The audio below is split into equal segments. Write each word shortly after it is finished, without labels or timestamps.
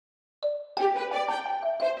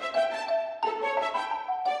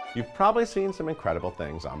You've probably seen some incredible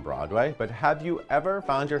things on Broadway, but have you ever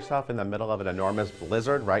found yourself in the middle of an enormous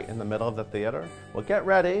blizzard right in the middle of the theater? Well, get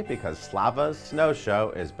ready, because Slava's Snow Show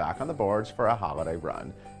is back on the boards for a holiday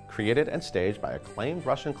run. Created and staged by acclaimed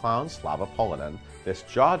Russian clown Slava Polunin, this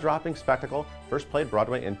jaw-dropping spectacle first played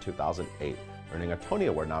Broadway in 2008, earning a Tony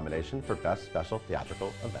Award nomination for Best Special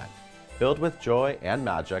Theatrical Event. Filled with joy and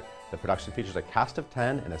magic, the production features a cast of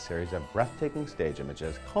 10 and a series of breathtaking stage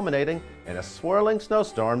images, culminating in a swirling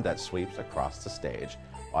snowstorm that sweeps across the stage.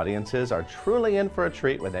 Audiences are truly in for a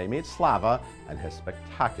treat when they meet Slava and his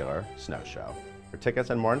spectacular snow show. For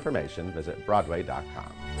tickets and more information, visit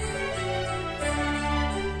Broadway.com.